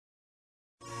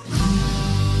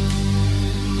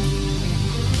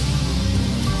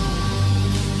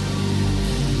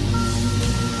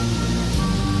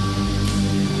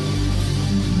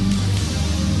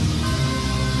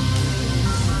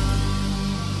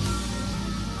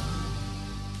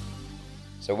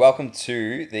So welcome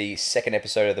to the second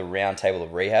episode of the Roundtable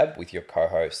of Rehab with your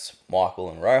co-hosts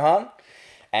Michael and Rohan.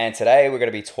 And today we're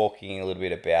going to be talking a little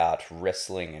bit about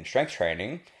wrestling and strength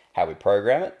training, how we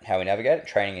program it, how we navigate it,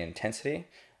 training and intensity, and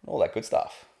all that good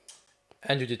stuff.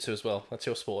 And jiu-jitsu as well. That's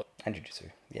your sport. And jiu-jitsu.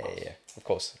 Yeah. Of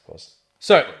course.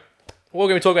 So, what we're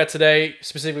going to talk about today,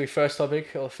 specifically first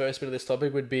bit of this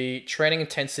topic, would be training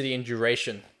intensity and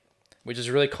duration, which is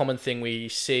a really common thing we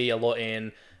see a lot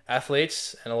in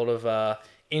athletes, and a lot of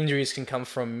injuries can come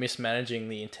from mismanaging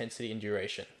the intensity and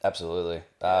duration. Absolutely.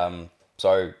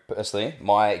 So personally,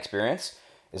 my experience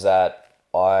is that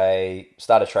I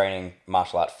started training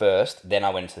martial art first, then I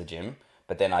went into the gym,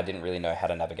 but then I didn't really know how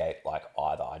to navigate like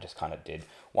either. I just kind of did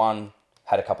one,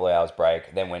 had a couple of hours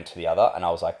break, then went to the other, and I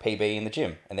was like PB in the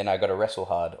gym, and then I got to wrestle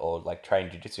hard or like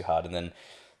train jiu-jitsu hard, and then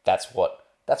that's what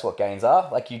gains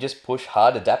are. Like you just push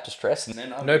hard, adapt to stress, and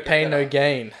then no pain, no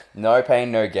gain. No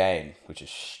pain, no gain, which is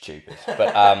stupid.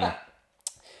 But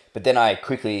but then I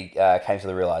quickly came to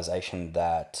the realization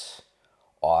that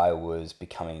I was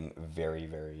becoming very,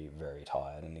 very, very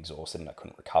tired and exhausted, and I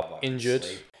couldn't recover.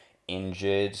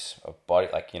 Injured, body,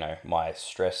 like, my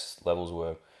stress levels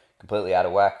were completely out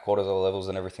of whack, cortisol levels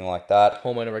and everything like that.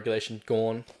 Hormone regulation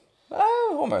gone.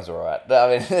 Hormones are alright.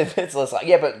 I mean, it's less like,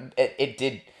 but it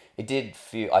did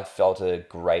feel, I felt a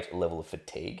great level of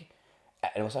fatigue.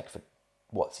 And it was like for,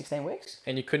 16 weeks?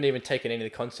 And you couldn't even take in any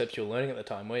of the concepts you were learning at the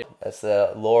time, were you? That's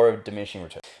the law of diminishing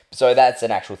return. So that's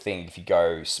an actual thing. If you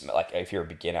go, like, if you're a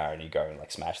beginner and you go and like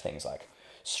smash things like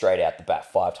straight out the bat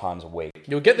 5 times a week,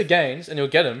 you'll get the gains and you'll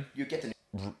get them.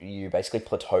 You basically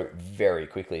plateau very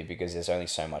quickly because there's only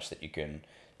so much that you can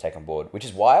take on board, which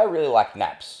is why I really like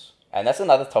naps. And that's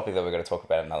another topic that we're going to talk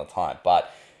about another time. But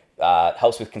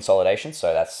helps with consolidation,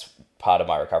 so that's part of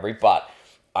my recovery. But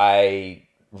I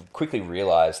quickly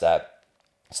realized that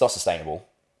it's not sustainable,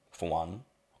 for one.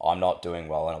 I'm not doing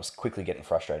well, and I was quickly getting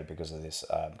frustrated because of this,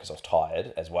 because I was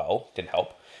tired as well. Didn't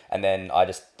help. And then I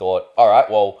just thought, all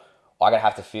right, well, I'm gonna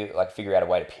have to figure out a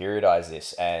way to periodize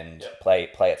this and play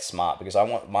it smart, because I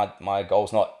want my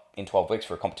goal's not in 12 weeks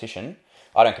for a competition.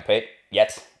 I don't compete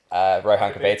yet.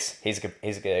 Rohan competes. He's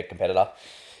a competitor.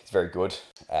 He's very good.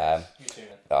 You too, man.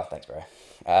 Oh, thanks, bro.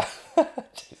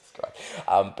 Jesus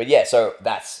Christ. But yeah, so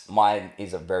mine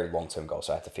is a very long-term goal,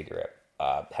 so I have to figure out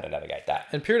how to navigate that.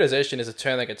 And periodization is a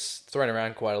term that gets thrown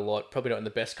around quite a lot, probably not in the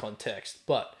best context,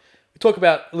 but we talk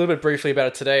about a little bit briefly about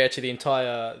it today. Actually,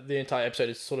 the entire episode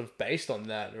is sort of based on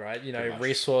that, right?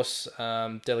 Resource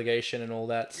delegation and all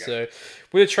that. Yeah. So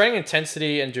with the training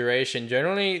intensity and duration,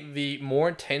 generally the more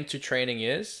intense your training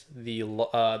is,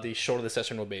 the shorter the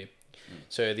session will be.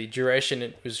 So the duration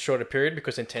is a shorter period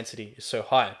because intensity is so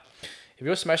high. If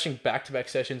you're smashing back-to-back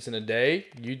sessions in a day,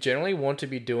 you generally want to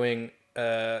be doing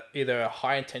either a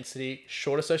high intensity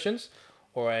shorter sessions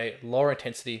or a lower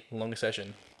intensity longer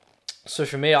session. So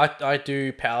for me, I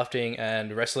do powerlifting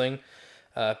and wrestling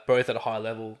both at a high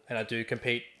level, and I do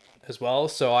compete as well.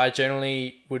 So I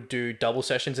generally would do double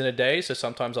sessions in a day. So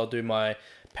sometimes I'll do my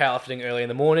powerlifting early in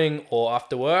the morning or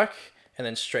after work, and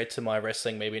then straight to my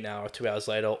wrestling maybe an hour or 2 hours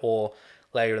later, or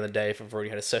later in the day if I've already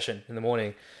had a session in the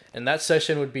morning. And that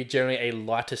session would be generally a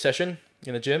lighter session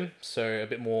in the gym. So a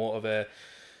bit more of the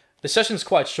session's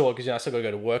quite short because I still got to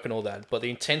go to work and all that, but the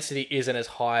intensity isn't as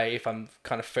high if I'm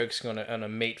kind of focusing on a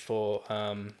meet for,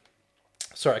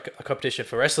 a competition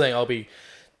for wrestling. I'll be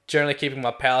generally keeping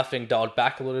my powerlifting dialed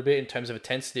back a little bit in terms of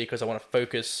intensity because I want to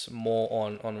focus more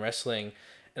on wrestling.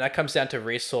 And that comes down to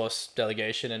resource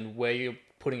delegation and where you're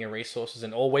putting your resources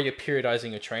in, or where you're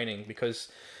periodizing your training, because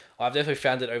I've definitely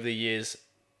found it over the years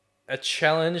a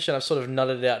challenge, and I've sort of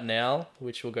nutted it out now,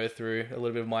 which we'll go through a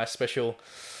little bit of my special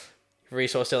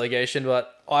resource delegation,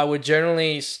 but I would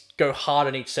generally go hard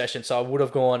in each session. So I would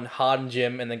have gone hard in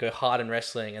gym and then go hard in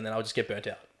wrestling, and then I'll just get burnt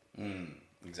out.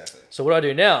 Exactly. So what I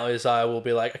do now is I will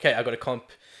be like, okay, I've got a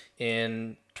comp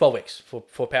in 12 weeks for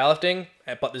powerlifting,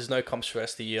 but there's no comps for the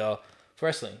rest of the year for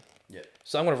wrestling. Yeah.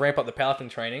 So I'm going to ramp up the powerlifting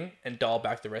training and dial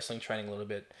back the wrestling training a little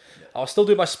bit. Yeah. I'll still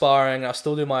do my sparring, I'll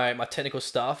still do my technical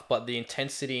stuff, but the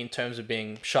intensity in terms of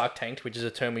being shark tanked, which is a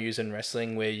term we use in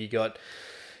wrestling, where you're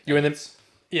in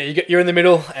the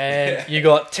middle and you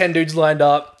got 10 dudes lined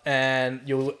up, and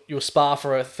you'll spar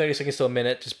for 30 seconds to a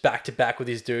minute, just back to back with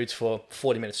these dudes for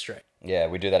 40 minutes straight. Yeah,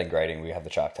 we do that in grading. We have the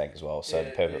shark tank as well. So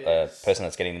the person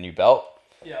that's getting the new belt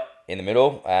in the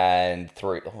middle, and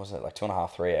through, what was it, like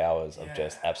 2.5, 3 hours of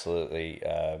just absolutely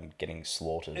getting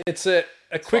slaughtered. It's a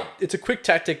quick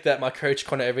tactic that my coach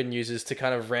Connor Evan uses to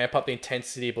kind of ramp up the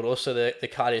intensity, but also the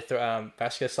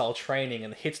cardiovascular style training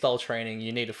and the hit style training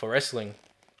you need for wrestling.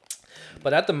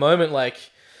 But at the moment,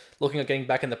 like looking at getting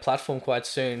back in the platform quite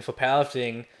soon for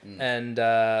powerlifting, and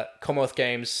Commonwealth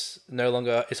Games no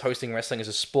longer is hosting wrestling as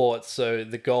a sport, so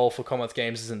the goal for Commonwealth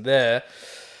Games isn't there.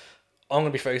 I'm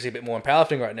going to be focusing a bit more on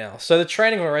powerlifting right now. So the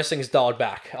training of wrestling is dialed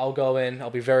back. I'll go in, I'll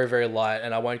be very, very light,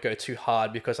 and I won't go too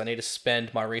hard because I need to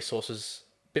spend my resources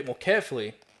a bit more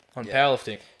carefully on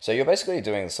powerlifting. So you're basically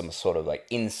doing some sort of like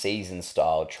in-season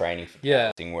style training for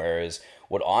Yeah. powerlifting, whereas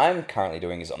what I'm currently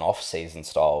doing is an off-season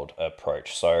styled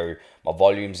approach. So my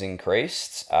volume's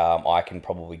increased. I can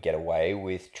probably get away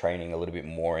with training a little bit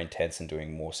more intense and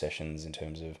doing more sessions in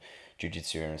terms of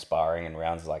jiu-jitsu and sparring and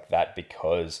rounds like that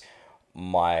because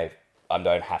I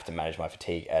don't have to manage my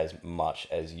fatigue as much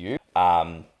as you,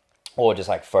 or just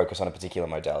like focus on a particular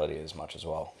modality as much as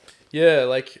well. Yeah,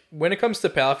 like when it comes to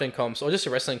powerlifting comps or just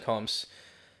wrestling comps,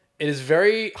 it is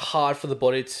very hard for the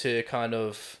body to kind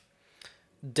of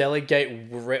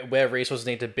delegate where resources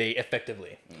need to be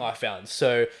effectively, I found.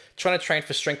 So trying to train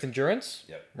for strength endurance,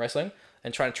 wrestling,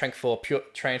 and trying to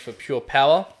train for pure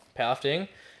power, powerlifting,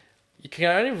 you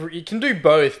can do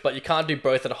both, but you can't do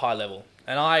both at a high level.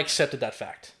 And I accepted that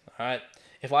fact. All right.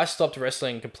 If I stopped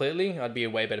wrestling completely, I'd be a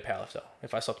way better powerlifter.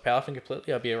 If I stopped powerlifting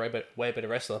completely, I'd be a way better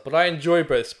wrestler. But I enjoy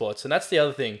both sports, and that's the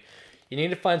other thing. You need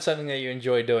to find something that you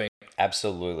enjoy doing.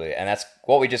 Absolutely. And that's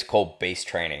what we just call beast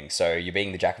training. So you're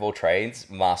being the jack of all trades,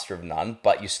 master of none,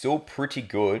 but you're still pretty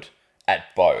good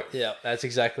at both. Yeah, that's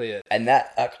exactly it. And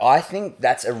that, I think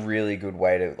that's a really good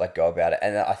way to like go about it.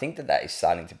 And I think that is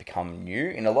starting to become new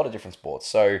in a lot of different sports.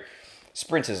 So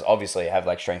sprinters obviously have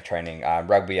like strength training,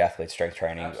 rugby athletes strength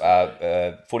training,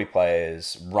 footy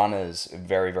players, runners,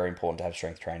 very, very important to have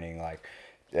strength training, like,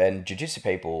 and jiu-jitsu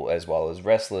people as well as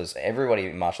wrestlers, everybody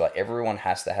in martial art, everyone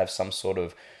has to have some sort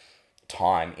of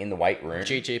time in the weight room.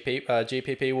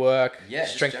 GPP work, Yeah,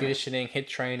 strength conditioning, HIIT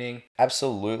training.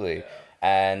 Absolutely. Yeah.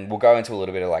 And we'll go into a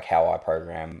little bit of like how I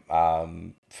program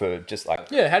for just like...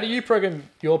 Yeah, how do you program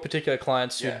your particular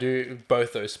clients to do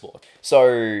both those sports?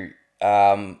 So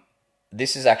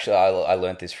this is actually, I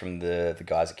learned this from the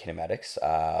guys at Kinematics.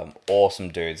 Awesome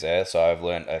dudes there. So I've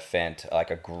learned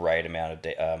a great amount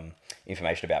of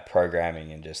information about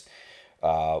programming and just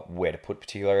where to put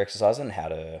particular exercises and how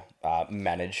to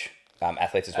manage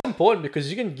athletes as well. It's important because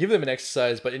you can give them an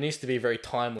exercise, but it needs to be very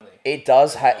timely. It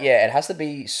does it has to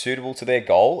be suitable to their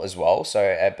goal as well.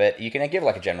 So, but you can give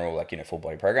like a general, full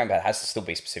body program, but it has to still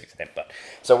be specific to them. But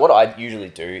so what I usually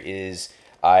do is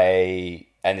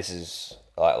and this is,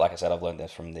 like I said, I've learned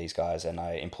this from these guys and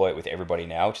I employ it with everybody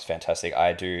now, which is fantastic.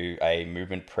 I do a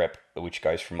movement prep, which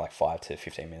goes from like 5 to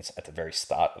 15 minutes at the very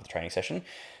start of the training session.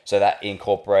 So that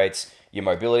incorporates your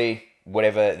mobility,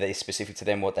 whatever is specific to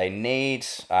them, what they need.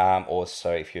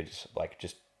 Also, if you're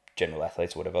just general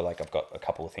athletes, whatever, like I've got a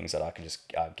couple of things that I can just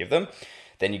give them.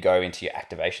 Then you go into your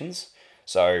activations.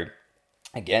 So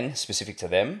again, specific to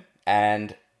them.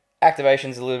 And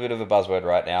activation's a little bit of a buzzword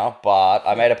right now, but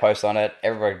I made a post on it.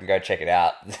 Everybody can go check it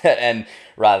out. And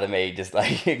rather than me just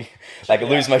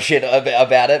lose my shit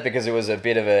about it because it was a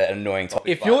bit of an annoying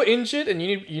topic. If you're injured and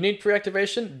you need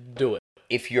pre-activation, do it.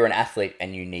 If you're an athlete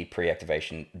and you need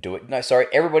pre-activation, do it. No, sorry,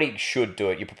 everybody should do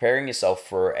it. You're preparing yourself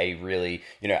for a really,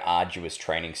 arduous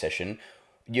training session.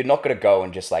 You're not going to go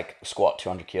and just squat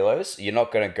 200 kilos. You're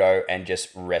not going to go and just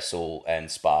wrestle and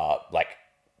spar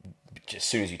just as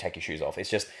soon as you take your shoes off. It's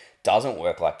just doesn't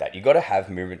work like that. You got to have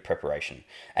movement preparation,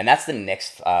 and that's the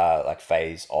next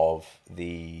phase of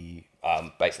the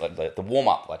basically the warm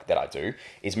up that I do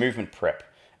is movement prep.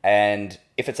 And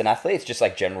if it's an athlete, it's just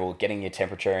general getting your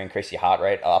temperature, increase your heart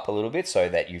rate up a little bit so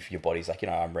that your body's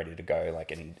I'm ready to go,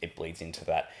 and it bleeds into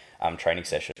that training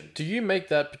session. Do you make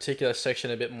that particular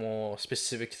section a bit more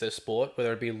specific to the sport,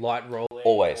 whether it be light rolling?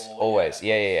 Always.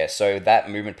 Yeah. So that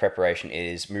movement preparation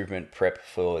is movement prep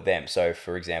for them. So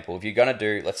for example, if you're going to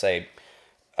do, let's say,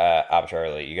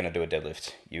 arbitrarily, you're going to do a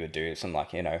deadlift, you would do some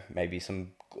maybe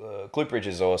some glute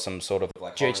bridges or some sort of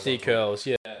GHD curls,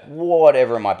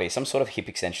 whatever it might be, some sort of hip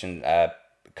extension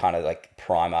kind of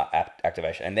primer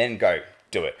activation, and then go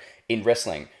do it. In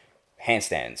wrestling,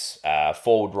 handstands,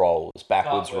 forward rolls,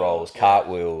 backwards rolls,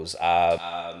 cartwheels.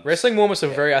 Wrestling warm-ups are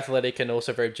very athletic and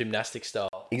also very gymnastic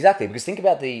style. Exactly, because think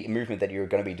about the movement that you're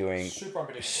going to be doing. Super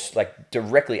unpredictable.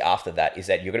 Directly after that is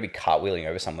that you're going to be cartwheeling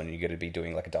over someone and you're going to be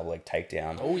doing a double leg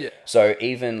takedown. Oh yeah. So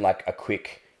even a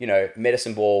quick,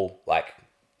 medicine ball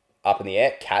up in the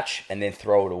air, catch, and then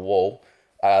throw it a wall.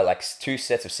 2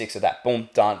 sets of 6 of that, boom,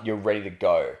 done, you're ready to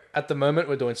go. At the moment,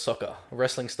 we're doing soccer,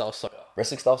 wrestling style soccer.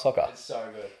 Wrestling style soccer. It's so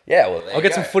good. Yeah, well, I'll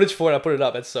get some footage for it and I'll put it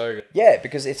up. It's so good. Yeah,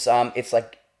 because it's the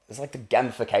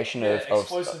gamification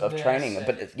of training,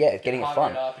 but getting it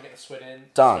fun. Up and get the sweat in.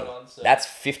 Done. Sweat on, so. That's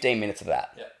 15 minutes of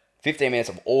that. Yeah. 15 minutes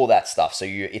of all that stuff. So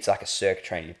it's like a circuit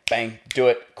training. You bang, do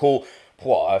it, cool.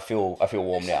 Whoa, I feel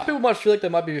warm now. People might feel like they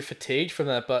might be fatigued from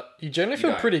that, but you generally feel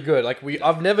don't. pretty good. Like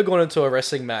I've never gone into a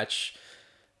wrestling match,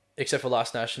 except for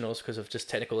last nationals because of just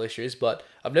technical issues. But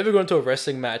I've never gone into a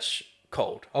wrestling match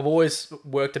cold. I've always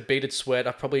worked a beaded sweat.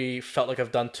 I've probably felt like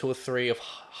I've done 2 or 3 of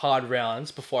hard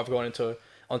rounds before I've gone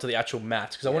onto the actual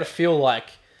mat because I want to feel like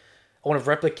I want to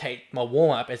replicate my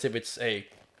warm up as if it's a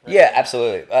Yeah,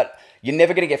 absolutely. But you're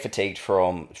never going to get fatigued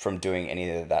from doing any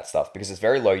of that stuff because it's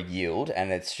very low yield,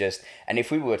 and it's just. And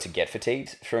if we were to get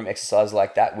fatigued from exercise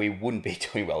like that, we wouldn't be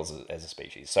doing well as a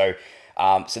species. So,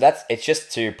 that's it's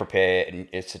just to prepare, and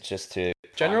it's just to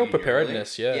general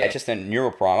preparedness. Yeah, it's just a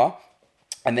neural primer,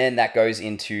 and then that goes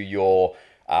into your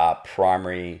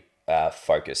primary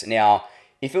focus. Now,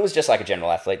 if it was just like a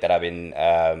general athlete that I've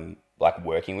been like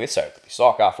working with, so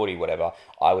soccer, footy, whatever,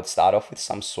 I would start off with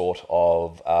some sort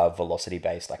of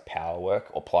velocity-based like power work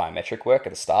or plyometric work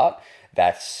at the start.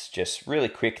 That's just really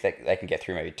quick. They can get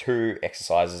through maybe 2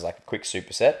 exercises, like a quick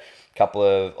superset, a couple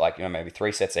of maybe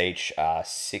 3 sets each, 4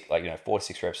 to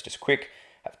 6 reps, just quick,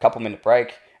 have a couple minute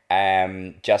break,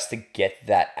 just to get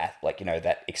that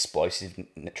that explosive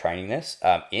trainingness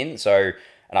in. So.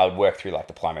 And I would work through like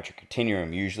the plyometric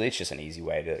continuum. Usually, it's just an easy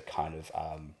way to kind of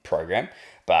program.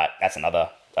 But that's another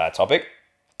topic.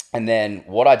 And then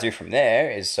what I do from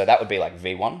there is, so that would be like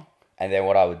V1. And then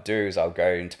what I would do is I'll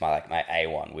go into my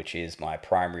A1, which is my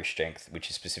primary strength, which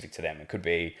is specific to them. It could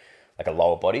be like a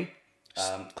lower body.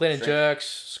 Clean and jerks,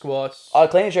 squats.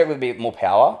 Clean and jerk would be more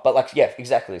power, but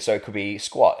exactly. So it could be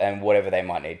squat and whatever they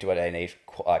might need. Do they need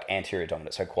like anterior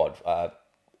dominant, so quad,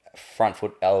 front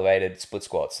foot elevated, split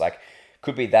squats, like.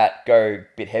 Could be that, go a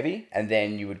bit heavy, and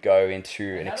then you would go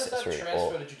into an accessory. How does that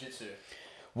transfer to jiu-jitsu?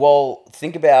 Well,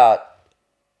 think about,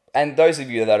 and those of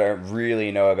you that don't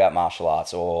really know about martial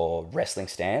arts or wrestling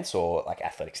stance or like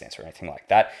athletic stance or anything like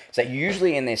that, so you're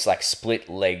usually in this like split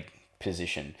leg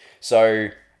position. So,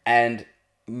 and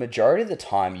majority of the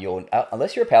time,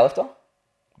 unless you're a powerlifter,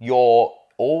 you're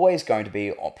always going to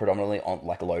be predominantly on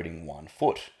like loading one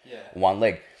foot, one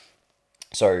leg.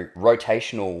 So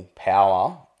rotational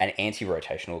power and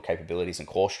anti-rotational capabilities and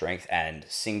core strength and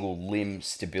single limb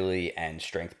stability and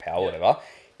strength power, whatever,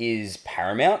 is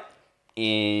paramount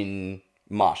in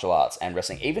martial arts and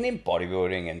wrestling. Even in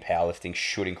bodybuilding and powerlifting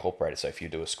should incorporate it. So if you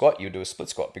do a squat, you do a split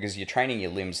squat because you're training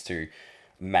your limbs to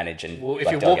manage and... Well, if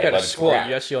you walk out a squat,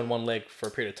 you're actually on one leg for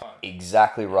a period of time.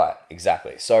 Exactly right.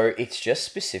 Exactly. So it's just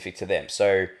specific to them.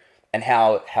 So, and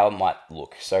how it might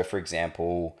look. So for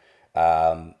example...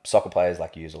 soccer players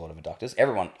use a lot of adductors.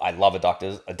 I love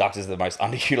adductors. Adductors are the most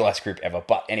underutilized group ever.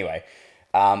 But anyway,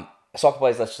 soccer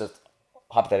players, let's just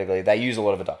hypothetically, they use a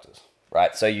lot of adducters,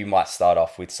 right? So you might start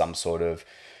off with some sort of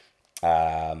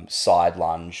side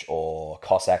lunge or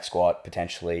Cossack squat.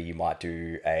 Potentially, you might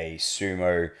do a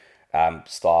sumo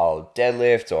style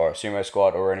deadlift or a sumo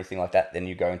squat or anything like that. Then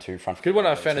you go into front. Good one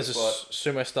I found is a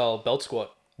sumo style belt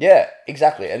squat. Yeah,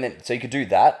 exactly. And then so you could do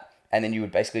that. And then you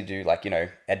would basically do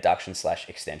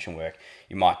adduction/extension work.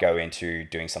 You might go into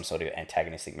doing some sort of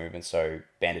antagonistic movement, so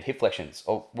banded hip flexions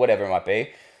or whatever it might be.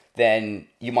 Then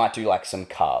you might do some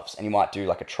calves, and you might do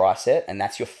a tricep, and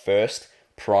that's your first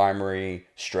primary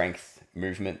strength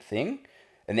movement thing.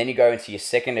 And then you go into your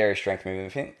secondary strength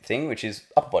movement thing, which is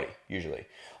upper body usually.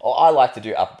 Or I like to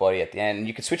do upper body at the end. And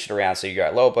you can switch it around, so you go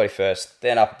lower body first,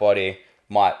 then upper body.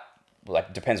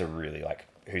 Depends on really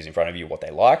who's in front of you, what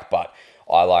they like, but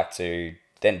I like to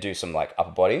then do some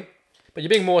upper body. But you're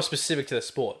being more specific to the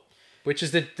sport, which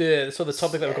is the sort of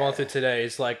topic that we're going through today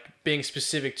is being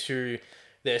specific to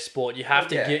their sport. You have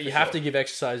to give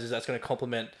exercises that's going to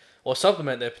complement or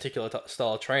supplement their particular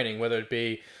style of training, whether it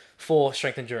be for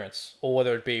strength endurance or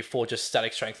whether it be for just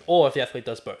static strength, or if the athlete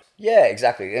does both. Yeah,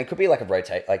 exactly. And it could be a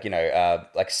rotate,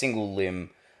 single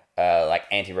limb,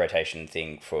 anti-rotation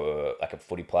thing for a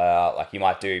footy player. You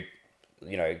might do,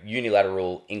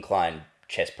 unilateral incline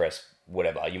chest press,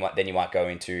 whatever. You might go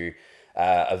into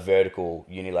a vertical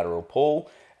unilateral pull,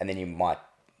 and then you might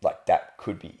that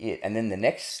could be it. And then the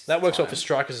next that works well for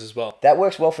strikers as well. That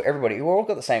works well for everybody. We're all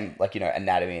got the same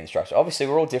anatomy and structure. Obviously,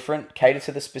 we're all different. Cater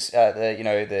to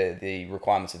the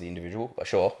requirements of the individual.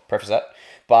 Sure, preface that.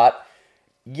 But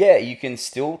yeah, you can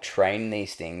still train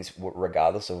these things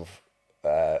regardless of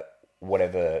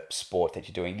whatever sport that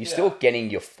you're doing. You're still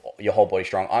getting your whole body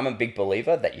strong. I'm a big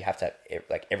believer that you have to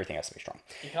have, everything has to be strong.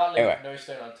 You can't leave no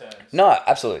stone unturned. No,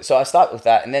 absolutely. So I start with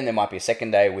that, and then there might be a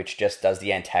second day which just does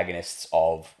the antagonists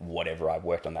of whatever I've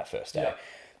worked on that first day.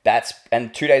 Yeah.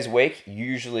 And 2 days a week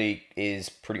usually is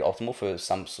pretty optimal for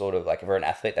some sort of for an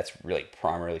athlete that's really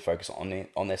primarily focused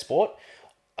on their sport.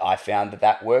 I found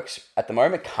that works at the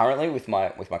moment. Currently, with my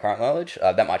current knowledge,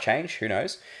 that might change. Who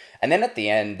knows? And then at the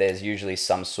end, there's usually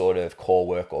some sort of core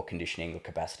work or conditioning or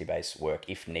capacity based work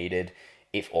if needed,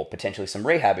 if or potentially some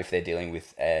rehab if they're dealing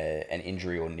with an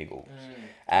injury or niggle.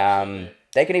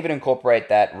 They can even incorporate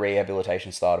that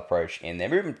rehabilitation style approach in their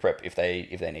movement prep if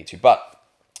they need to. But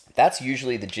that's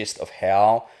usually the gist of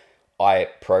how I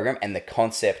program and the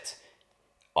concept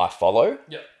I follow.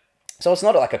 Yep. So it's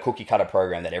not like a cookie cutter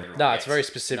program that everyone No, gets. it's very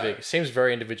specific. It seems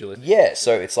very individualistic. Yeah,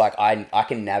 so it's like I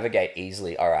can navigate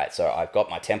easily. All right, so I've got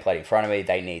my template in front of me.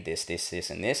 They need this,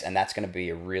 and this, and that's going to be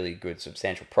a really good,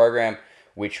 substantial program,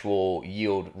 which will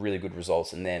yield really good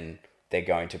results, and then they're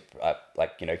going to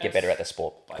get better at the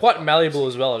sport. Quite malleable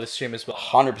as well, I'd assume as well.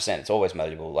 100%, it's always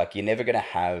malleable. Like you're never going to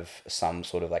have some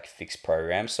sort of like fixed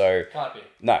program. So Can't be.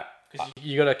 no, Because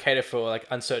you got to cater for like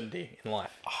uncertainty in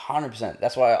life. 100%.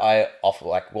 That's why I offer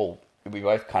we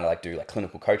both kind of like do like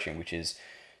clinical coaching, which is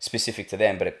specific to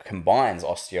them, but it combines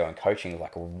osteo and coaching.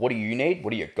 Like, what do you need?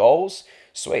 What are your goals?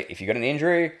 Sweet. If you got an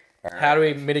injury, how do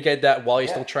we mitigate that while you're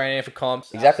still training for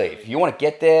comps? exactly. If you want to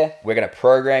get there, we're going to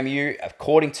program you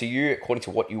according to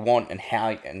what you want and how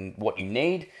and what you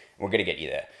need. And we're going to get you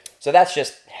there. So that's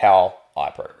just how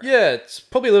I program. Yeah, it's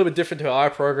probably a little bit different to how I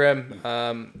program.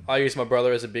 I use my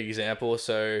brother as a big example.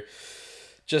 So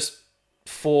just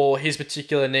for his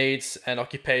particular needs and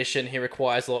occupation, he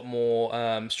requires a lot more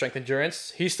strength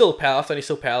endurance. He's still a powerlifter and he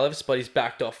still powerlifts, but he's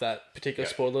backed off that particular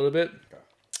sport a little bit.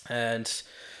 And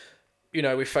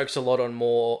we focus a lot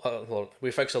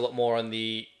more on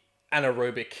the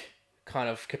anaerobic kind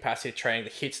of capacity training,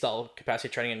 the HIIT style capacity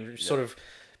training, and sort of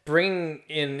bring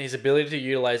in his ability to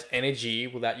utilize energy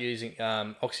without using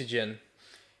oxygen.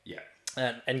 Yeah.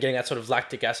 And getting that sort of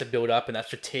lactic acid build up and that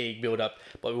fatigue build up,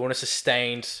 but we want a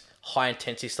sustained high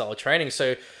intensity style of training.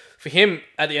 So for him,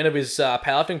 at the end of his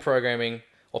powerlifting programming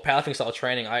or powerlifting style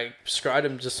training, I prescribed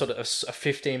him just sort of a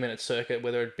 15-minute circuit,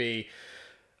 whether it be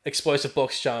explosive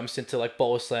box jumps into like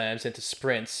bowl slams, into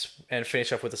sprints, and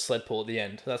finish off with a sled pull at the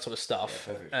end, that sort of stuff.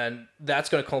 Yeah, perfect. And that's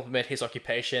going to complement his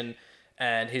occupation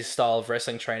and his style of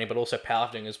wrestling training, but also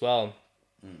powerlifting as well.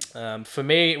 For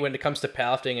me, when it comes to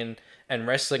powerlifting and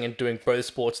wrestling and doing both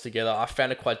sports together, I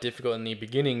found it quite difficult in the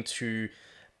beginning to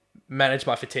manage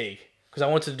my fatigue because I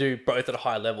wanted to do both at a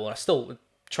high level, and I still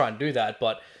try and do that,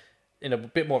 but in a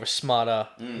bit more of a smarter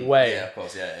way. Yeah, of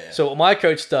course, yeah. So what my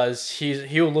coach does,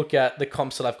 he'll look at the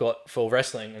comps that I've got for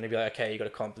wrestling, and he'll be like, okay, you got to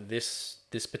comp this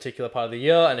particular part of the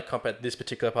year, and a comp at this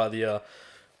particular part of the year.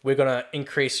 We're gonna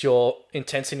increase your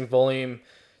intensity and volume,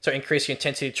 so increase your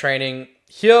intensity training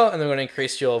here, and then we're gonna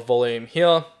increase your volume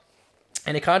here.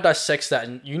 And it kind of dissects that,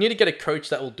 and you need to get a coach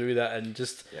that will do that, and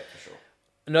just For sure.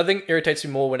 another thing irritates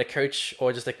me more when a coach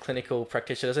or just a clinical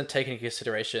practitioner doesn't take into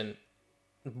consideration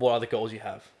what other goals you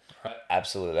have. Right?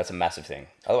 Absolutely, that's a massive thing.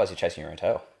 Otherwise, you're chasing your own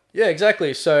tail. Yeah,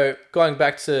 exactly. So going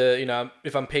back to,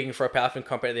 if I'm peaking for a powerlifting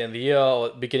comp at the end of the year or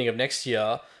beginning of next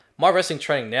year, my wrestling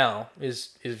training now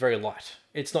is very light.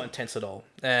 It's not intense at all.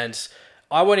 And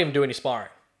I won't even do any sparring.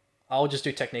 I'll just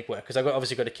do technique work because I've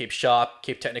obviously got to keep sharp,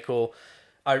 keep technical.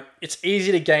 It's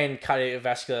easy to gain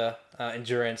cardiovascular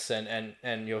endurance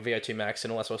and your VO2 max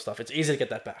and all that sort of stuff. It's easy to get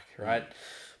that back, right?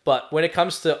 But when it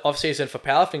comes to off-season for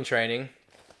powerlifting training,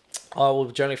 I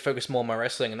will generally focus more on my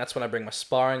wrestling, and that's when I bring my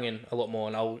sparring in a lot more,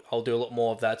 and I'll do a lot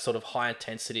more of that sort of high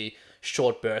intensity,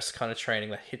 short burst kind of training,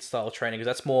 the HIIT style training, because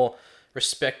that's more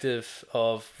respective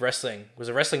of wrestling. Because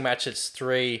a wrestling match, it's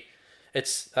 2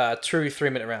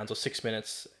 3-minute rounds or 6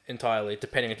 minutes entirely,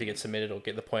 depending if you get submitted or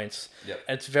get the points. Yep.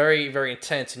 And it's very, very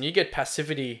intense, and you get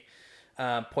passivity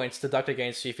points deducted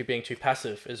against you if you're being too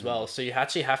passive as well. So you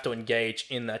actually have to engage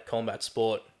in that combat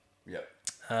sport. Yep.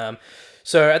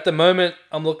 So at the moment,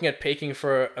 I'm looking at peaking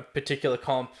for a particular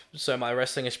comp. So my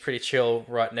wrestling is pretty chill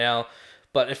right now.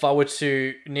 But if I were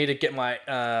to need to get my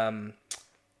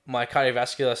my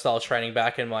cardiovascular style training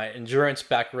back and my endurance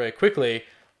back really quickly,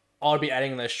 I'll be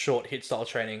adding those short HIIT style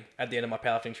training at the end of my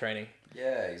powerlifting training.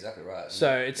 Yeah, exactly right.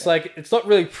 So it's like, it's not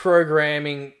really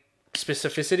programming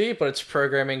specificity, but it's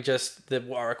programming just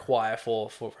what I require for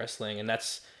wrestling. And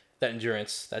that's that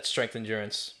endurance, that strength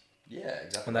endurance. Yeah,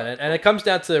 exactly. And it comes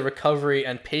down to recovery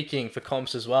and peaking for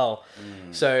comps as well.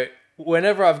 So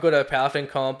whenever I've got a powerlifting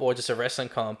comp or just a wrestling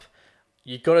comp,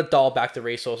 you've got to dial back the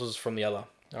resources from the other.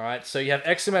 All right. So you have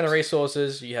X amount of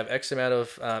resources, you have X amount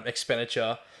of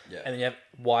expenditure, and then you have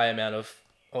Y amount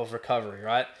of recovery,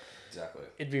 right? Exactly.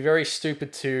 It'd be very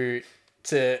stupid to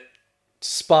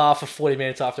spar for 40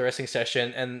 minutes after a wrestling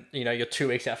session and, you're 2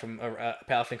 weeks out from a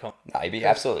powerlifting comp. No, you'd be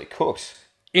absolutely cooked.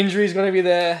 Injury's going to be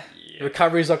there.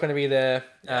 Recovery's not going to be there.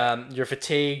 You're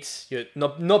fatigued. You're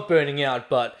not burning out,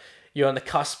 but you're on the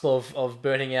cusp of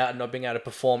burning out and not being able to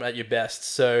perform at your best.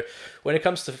 So when it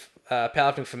comes to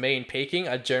powerlifting for me and peaking,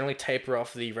 I generally taper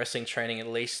off the wrestling training at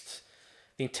least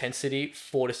the intensity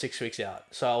 4 to 6 weeks out.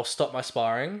 So I'll stop my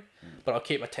sparring, but I'll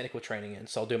keep my technical training in.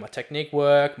 So I'll do my technique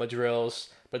work, my drills,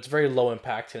 but it's very low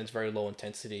impact and it's very low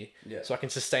intensity. Yeah. So I can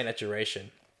sustain that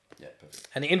duration. Yeah, perfect.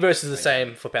 And the inverse is the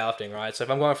same for powerlifting, right? So if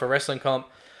I'm going for a wrestling comp,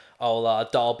 I'll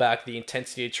dial back the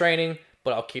intensity of training,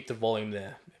 but I'll keep the volume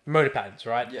there. Motor patterns,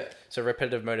 right? Yeah. So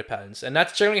repetitive motor patterns. And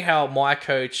that's generally how my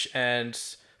coach and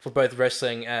for both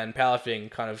wrestling and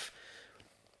powerlifting kind of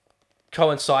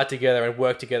coincide together and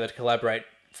work together to collaborate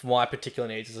for my particular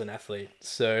needs as an athlete.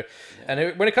 So,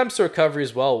 and when it comes to recovery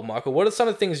as well, Michael, what are some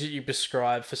of the things that you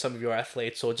prescribe for some of your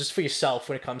athletes or just for yourself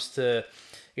when it comes to,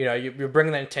 you're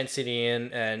bringing that intensity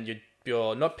in and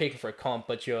you're not peaking for a comp,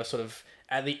 but you're sort of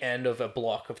at the end of a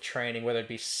block of training, whether it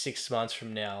be 6 months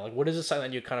from now? Like, what is it something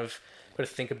that you kind of got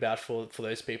to think about for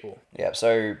those people? Yeah,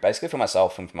 so basically for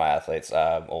myself and for my athletes,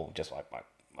 or just like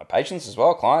my patients as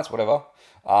well, clients, whatever,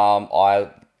 I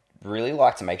really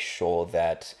like to make sure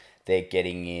that they're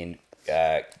getting in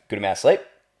good amount of sleep,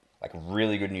 like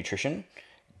really good nutrition,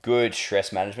 good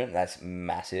stress management. That's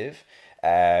massive.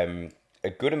 A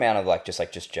good amount of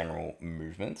just general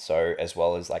movement. So as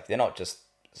well as they're not just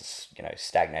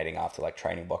stagnating after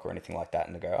training block or anything like that,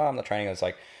 and they go, oh, I'm not training. It's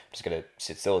I'm just gonna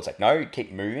sit still. It's no,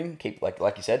 keep moving, keep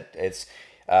like you said, it's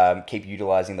keep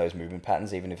utilizing those movement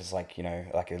patterns, even if it's like a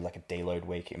deload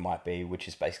week it might be, which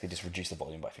is basically just reduce the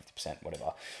volume by 50%,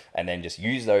 whatever, and then just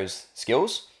use those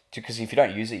skills because if you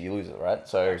don't use it, you lose it, right?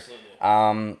 So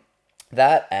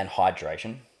that and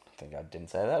hydration. I think I didn't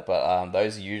say that, but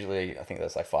those are usually, I think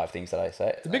there's 5 things that I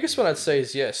say. The biggest one I'd say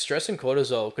is stress and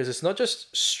cortisol, because it's not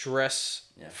just stress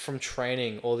from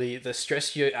training or the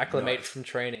stress you acclimate from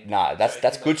training. Nah,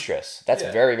 that's good stress. That's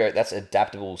very, very, that's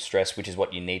adaptable stress, which is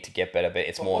what you need to get better. But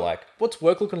it's what's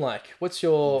work looking like? What's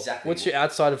your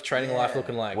outside of training life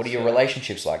looking like? What are your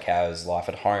relationships like? How's life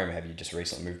at home? Have you just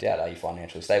recently moved out? Are you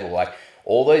financially stable?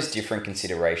 All those different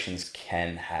considerations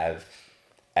can have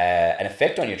an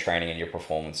effect on your training and your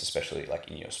performance, especially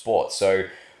in your sport. So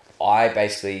I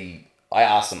asked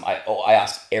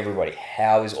everybody,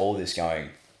 how is all this going?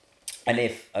 And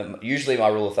if usually my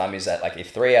rule of thumb is that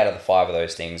if 3 out of the 5 of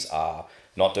those things are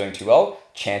not doing too well,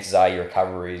 chances are your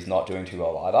recovery is not doing too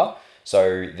well either.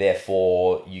 So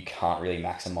therefore you can't really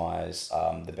maximize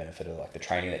the benefit of the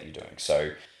training that you're doing.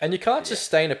 So, and you can't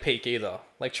sustain a peak either.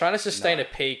 Trying to sustain a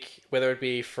peak, whether it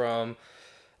be from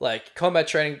combat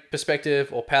training perspective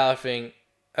or powerlifting,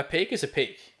 a peak is a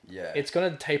peak. Yeah. It's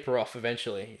going to taper off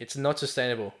eventually. It's not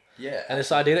sustainable. Yeah. And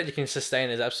this idea that you can sustain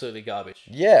is absolutely garbage.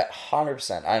 Yeah,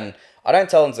 100%. And I don't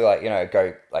tell them to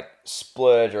go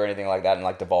splurge or anything like that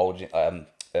and divulge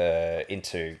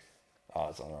into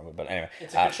it's not the wrong word, but anyway.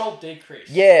 It's a controlled decrease.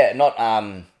 Yeah,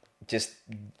 not just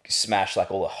smash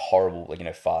all the horrible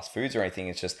fast foods or anything.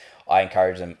 It's just I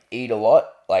encourage them eat a lot,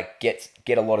 get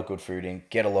a lot of good food in,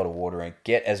 get a lot of water in,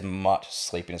 get as much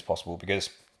sleep in as possible, because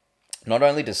not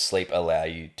only does sleep allow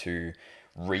you to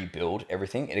rebuild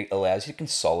everything, it allows you to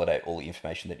consolidate all the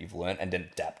information that you've learned and then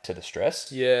adapt to the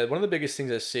stress. Yeah, one of the biggest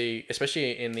things I see,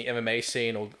 especially in the MMA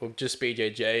scene or just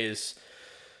BJJ, is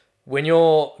when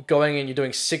you're going and you're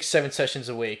doing 6-7 sessions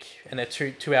a week and they're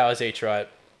 2 hours each, right?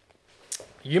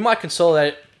 You might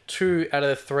consolidate 2 or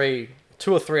 3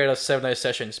 out of 7 of those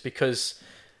sessions, because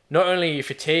not only are you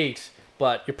fatigued,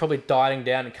 but you're probably dieting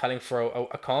down and cutting for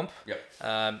a comp.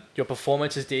 Yep. Your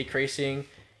performance is decreasing.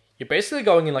 You're basically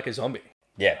going in like a zombie.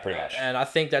 Yeah, pretty much. And I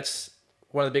think that's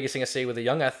one of the biggest things I see with the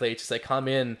young athletes is they come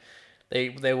in,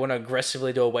 they want to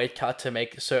aggressively do a weight cut to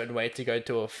make a certain weight to go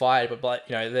to a fight, but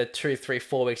they're 2, 3,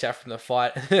 4 weeks out from the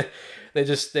fight.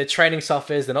 Their training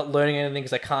suffers. They're not learning anything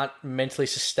because they can't mentally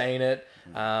sustain it.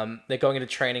 They're going into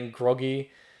training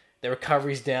groggy. Their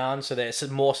recovery's down, so they're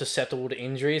more susceptible to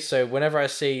injuries. So whenever I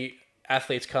see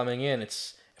athletes coming in,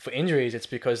 it's for injuries, it's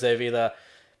because they've either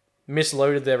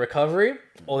misloaded their recovery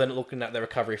or they're looking at their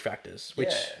recovery factors,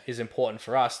 which is important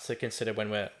for us to consider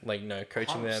when we're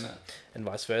coaching 100%. Them and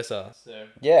vice versa. So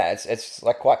yeah, it's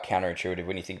quite counterintuitive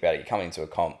when you think about it. You come into a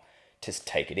comp, just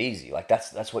take it easy.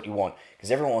 That's what you want, because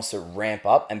everyone wants to ramp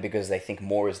up, and because they think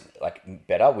more is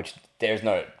better, which there's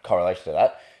no correlation to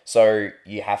that. So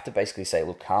you have to basically say,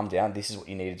 look, calm down. This is what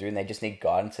you need to do. And they just need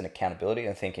guidance and accountability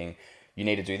and thinking, you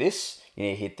need to do this, you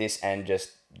need to hit this, and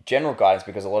just general guidance,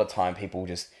 because a lot of time people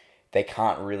they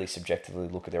can't really subjectively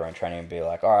look at their own training and be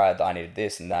like, all right, I needed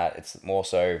this and that. It's more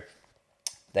so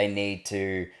they need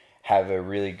to have a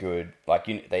really good,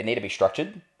 they need to be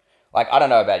structured. like, I don't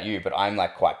know about you, but I'm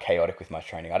like quite chaotic with my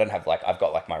training. I don't have like, I've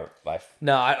got like my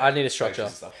No, I need a coaches structure.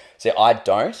 and stuff. See, I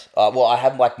don't. Well, I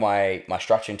have like my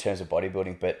structure in terms of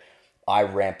bodybuilding, but I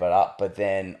ramp it up. But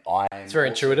then It's very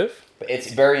intuitive.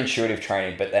 It's very intuitive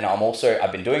training. But then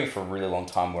I've been doing it for a really long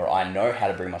time where I know how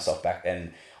to bring myself back,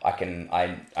 and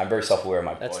I'm very self aware of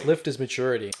my That's body. lifters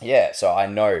maturity. Yeah, so I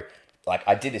know. Like,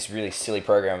 I did this really silly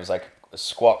program. It was like a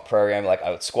squat program. Like, I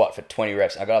would squat for 20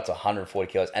 reps. And I got up to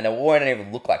 140 kilos, and they weren't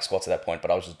even look like squats at that point. But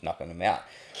I was just knocking them out.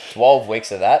 12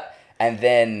 weeks of that, and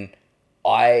then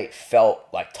I felt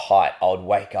like tight. I would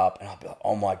wake up and I'd be like,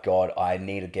 oh my God, I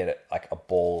need to get like a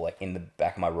ball like in the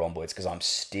back of my rhomboids because I'm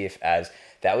stiff as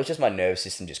that was just my nervous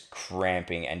system just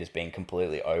cramping and just being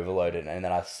completely overloaded. And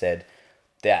then I said,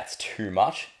 that's too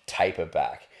much, taper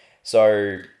back.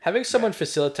 So Having someone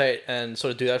facilitate and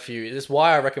sort of do that for you is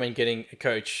why I recommend getting a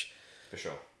coach. For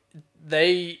sure.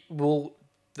 A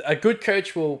good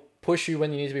coach will push you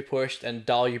when you need to be pushed and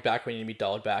dial you back when you need to be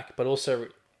dialed back, but also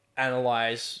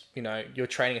analyze, your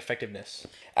training effectiveness.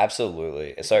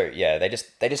 absolutely. So yeah, they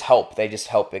just help. They just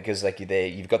help because like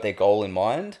you've got their goal in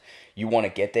mind. You want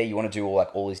to get there. You want to do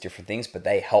all these different things, but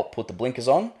they help put the blinkers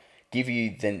on, give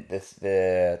you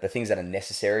the things that are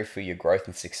necessary for your growth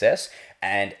and success,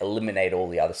 and eliminate all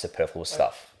the other superfluous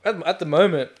stuff. At the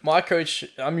moment, my coach,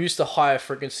 I'm used to higher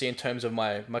frequency in terms of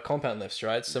my compound lifts,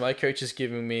 right? So my coach is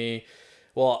giving me,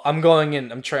 well, I'm going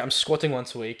in, I'm squatting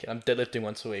once a week, I'm deadlifting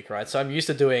once a week, right? So I'm used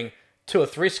to doing 2 or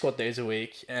 3 squat days a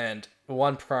week and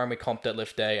 1 primary comp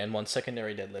deadlift day and 1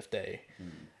 secondary deadlift day.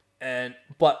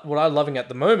 But what I'm loving at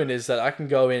the moment is that I can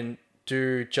go in,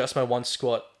 do just my 1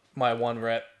 squat, my 1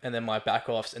 rep, and then my back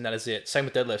offs, and that is it. Same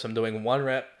with deadlifts. I'm doing 1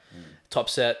 rep, top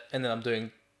set, and then I'm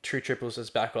doing 2 triples as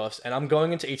back offs, and I'm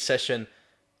going into each session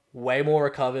way more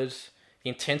recovered. The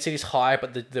intensity is high,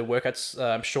 but the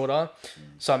workouts shorter.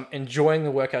 So I'm enjoying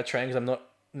the workout training because I'm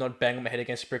not banging my head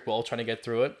against a brick wall trying to get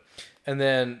through it. And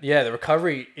then, yeah, the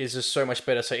recovery is just so much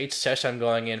better. So each session I'm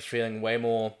going in feeling way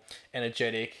more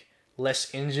energetic,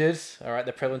 less injured. All right,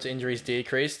 the prevalence of injuries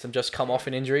decreased. I'm just come off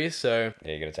in injuries, so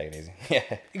Yeah, you got to take it easy.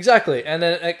 Yeah. exactly. And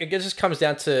then it just comes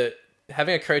down to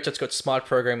having a coach that's got smart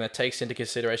programming that takes into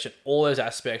consideration all those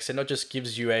aspects and not just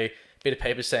gives you a bit of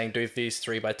paper saying do these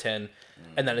 3x10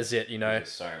 and that is it, There's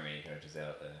so many coaches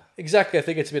out there. Exactly. I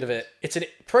think it's a bit of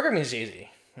programming is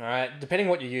easy. All right, depending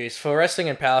what you use for wrestling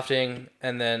and powerlifting,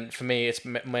 and then for me it's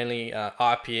mainly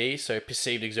RPE, so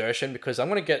perceived exertion, because I'm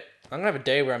gonna have a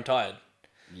day where I'm tired.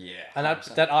 Yeah. And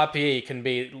that RPE can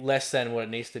be less than what it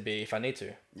needs to be if I need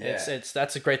to. Yeah.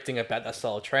 That's a great thing about that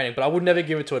style of training, but I would never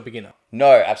give it to a beginner.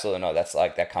 No, absolutely not.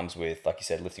 That comes with, like you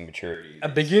said, lifting maturity. A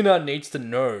beginner needs to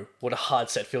know what a hard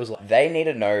set feels like. They need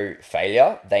to know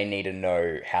failure. They need to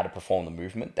know how to perform the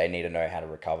movement. They need to know how to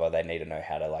recover. They need to know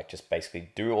how to like just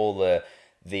basically do all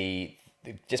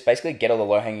just basically get all the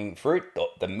low hanging fruit,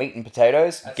 the meat and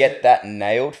potatoes. Get that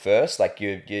nailed first, like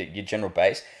your general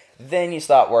base. Then you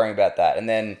start worrying about that, and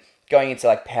then going into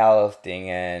like powerlifting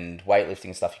and weightlifting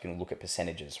and stuff, you can look at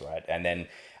percentages, right? And then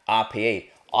RPE.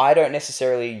 I don't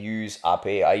necessarily use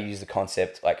RPE. I use the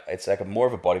concept like it's like more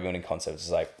of a bodybuilding concept. It's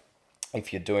like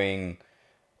if you're doing,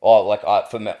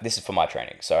 this is for my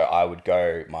training. So I would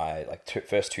go my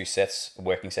first 2 sets,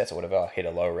 working sets or whatever. I hit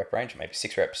a lower rep range, maybe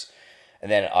 6 reps, and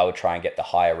then I would try and get the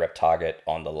higher rep target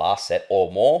on the last set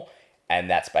or more. And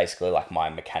that's basically like my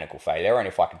mechanical failure. And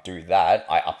if I could do that,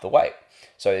 I up the weight.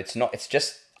 So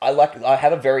I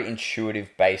have a very intuitive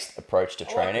based approach to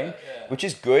training, which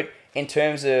is good in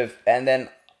terms of, and then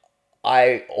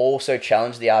I also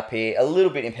challenge the RPE a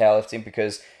little bit in powerlifting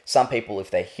because some people, if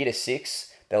they hit a 6,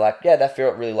 they're like, yeah, that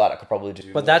felt really light. I could probably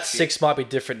do. But that 6 might be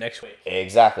different next week.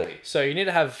 Exactly. So you need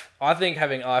to have, I think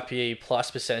having RPE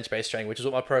plus percentage-based training, which is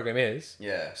what my program is.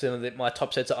 Yeah. So my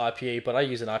top sets are RPE, but I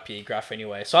use an RPE graph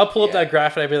anyway. So I'll pull up that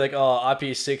graph and I'll be like, oh,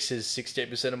 RPE 6 is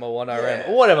 68% of my 1RM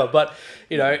or whatever. But,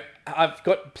 I've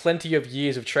got plenty of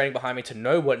years of training behind me to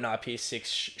know what an RPE 6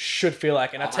 should feel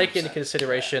like. And I take into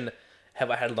consideration, have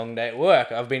I had a long day at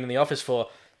work? I've been in the office for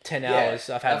 10 hours.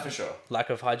 I've had for sure. lack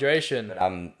of hydration.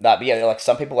 But yeah, like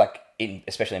some people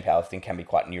especially in powerlifting can be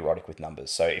quite neurotic with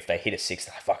numbers. So if they hit a 6,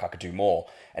 they're like, fuck, I could do more.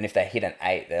 And if they hit an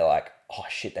 8, they're like, oh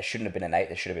shit, they shouldn't have been an 8,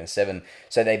 they should have been a 7.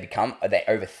 So they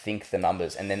overthink the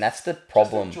numbers. And then that's the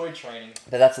problem. Enjoy training.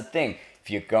 But that's the thing. If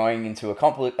you're going into a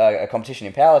competition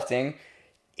in powerlifting,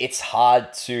 it's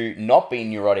hard to not be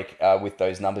neurotic with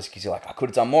those numbers because you're like, I could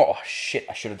have done more. Oh shit,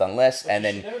 I should have done less. And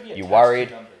then you're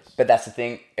worried. But that's the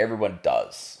thing, everyone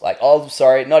does. Like, oh,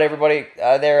 sorry, not everybody.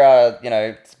 There are,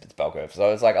 it's bell curve.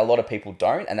 So it's like a lot of people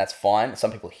don't, and that's fine.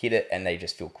 Some people hit it and they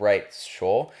just feel great,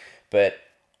 sure. But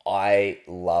I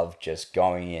love just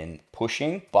going in,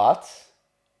 pushing, but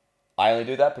I only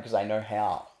do that because I know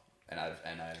how. And I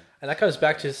And that comes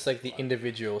back to just like the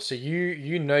individual. So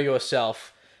you know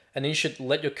yourself, and you should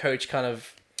let your coach kind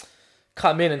of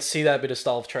come in and see that bit of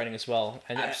style of training as well.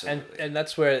 Absolutely. And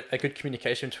that's where a good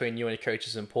communication between you and your coach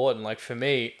is important. Like for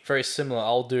me, very similar.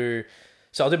 I'll do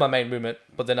my main movement,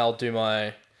 but then I'll do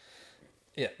my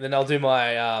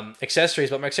accessories.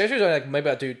 But my accessories are like maybe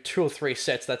I do 2 or 3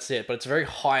 sets. That's it. But it's very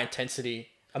high intensity.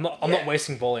 I'm not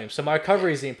wasting volume. So my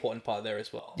recovery is the important part there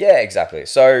as well. Yeah, exactly.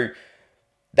 So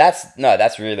that's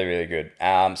really, really good.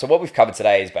 So what we've covered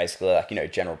today is basically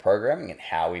like, general programming and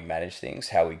how we manage things,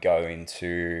 how we go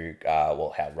into,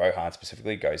 how Rohan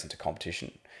specifically goes into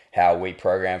competition, how we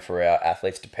program for our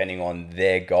athletes depending on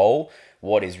their goal,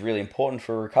 what is really important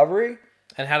for recovery.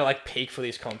 And how to like peak for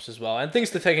these comps as well, and things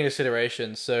to take into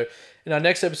consideration. So in our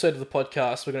next episode of the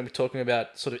podcast, we're going to be talking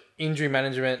about sort of injury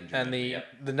management and the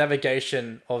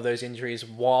navigation of those injuries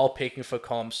while peaking for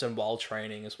comps and while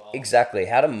training as well. Exactly.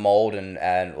 How to mold and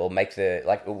make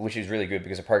which is really good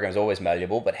because the program is always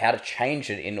malleable, but how to change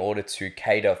it in order to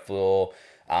cater for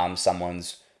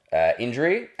someone's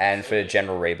injury and for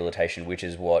general rehabilitation, which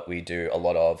is what we do a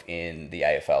lot of in the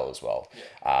AFL as well,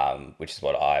 which is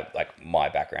what my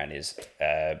background is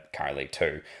currently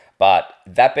too. But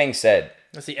that being said,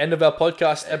 that's the end of our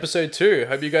podcast, episode 2.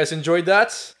 Hope you guys enjoyed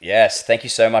that. Yes, thank you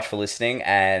so much for listening,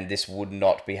 and this would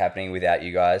not be happening without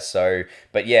you guys. So,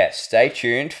 but yeah, stay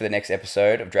tuned for the next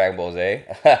episode of Dragon Ball Z.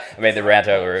 The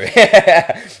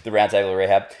Roundtable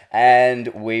Rehab, and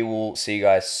we will see you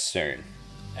guys soon.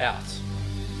 Out.